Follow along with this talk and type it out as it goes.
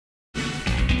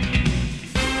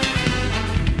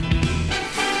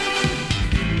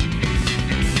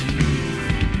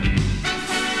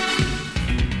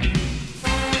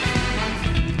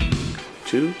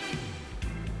2.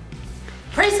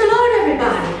 Praise the Lord,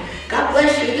 everybody. God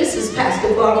bless you. This is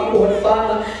Pastor Barbara Ward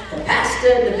Farmer, the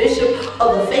pastor and the bishop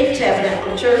of the Faith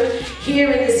Tabernacle Church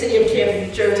here in the city of Camden,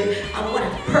 New Jersey. I want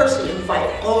to personally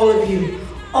invite all of you,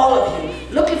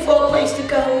 looking for a place to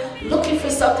go, looking for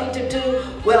something to do.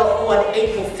 Well, on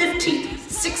April 15th,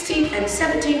 16th, and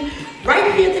 17th,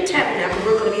 right here at the Tabernacle,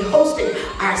 we're going to be hosting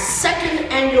our second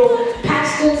annual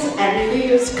Pastors and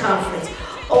Leaders Conference.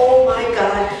 Oh my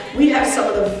God, we have some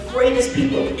of the greatest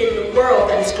people in the world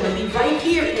that is going to be right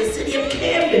here in the city of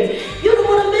Camden. You don't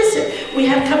want to miss it. We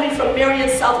have coming from Marion,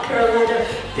 South Carolina,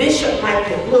 Bishop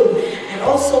Michael Blue. And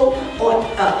also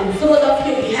in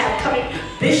Philadelphia, we have coming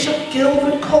Bishop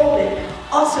Gilbert Coleman.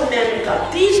 Awesome man of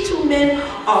God. These two men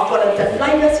are going to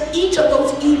delight us each of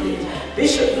those evenings.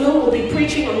 Bishop Blue will be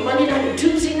preaching on Monday night and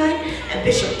Tuesday night, and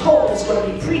Bishop Coleman is going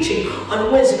to be preaching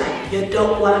on Wednesday night. You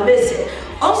don't want to miss it.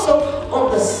 Also, on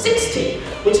the 16th,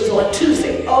 which is on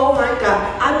Tuesday, oh my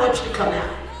God, I want you to come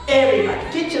out. Everybody,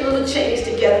 get your little change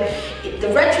together.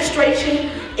 The registration,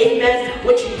 amen,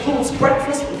 which includes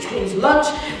breakfast, which includes lunch,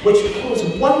 which includes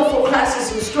wonderful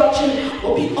classes instruction,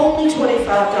 will be only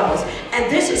 $25.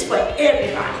 And this is for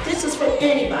everybody. This is for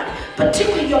anybody,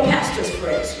 particularly your pastor's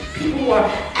friends, people who are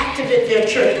active in their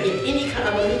church in any kind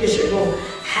of a leadership role.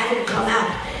 Have them come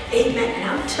out. Amen. And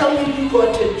I'm telling you, you're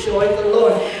going to enjoy the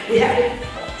Lord. We have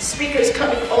speakers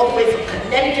coming all the way from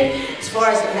Connecticut, as far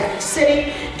as Atlantic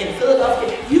City, and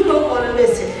Philadelphia. You don't want to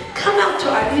miss it. Come out to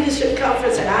our leadership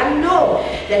conference, and I know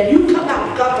that if you come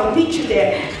out, God will meet you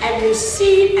there, and you'll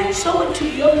see and sow into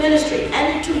your ministry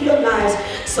and into your lives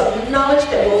some knowledge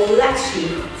that will last you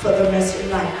for the rest of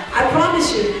your life. I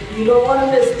promise you, you don't want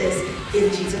to miss this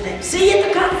in Jesus' name. See you at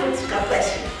the conference. God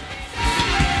bless you.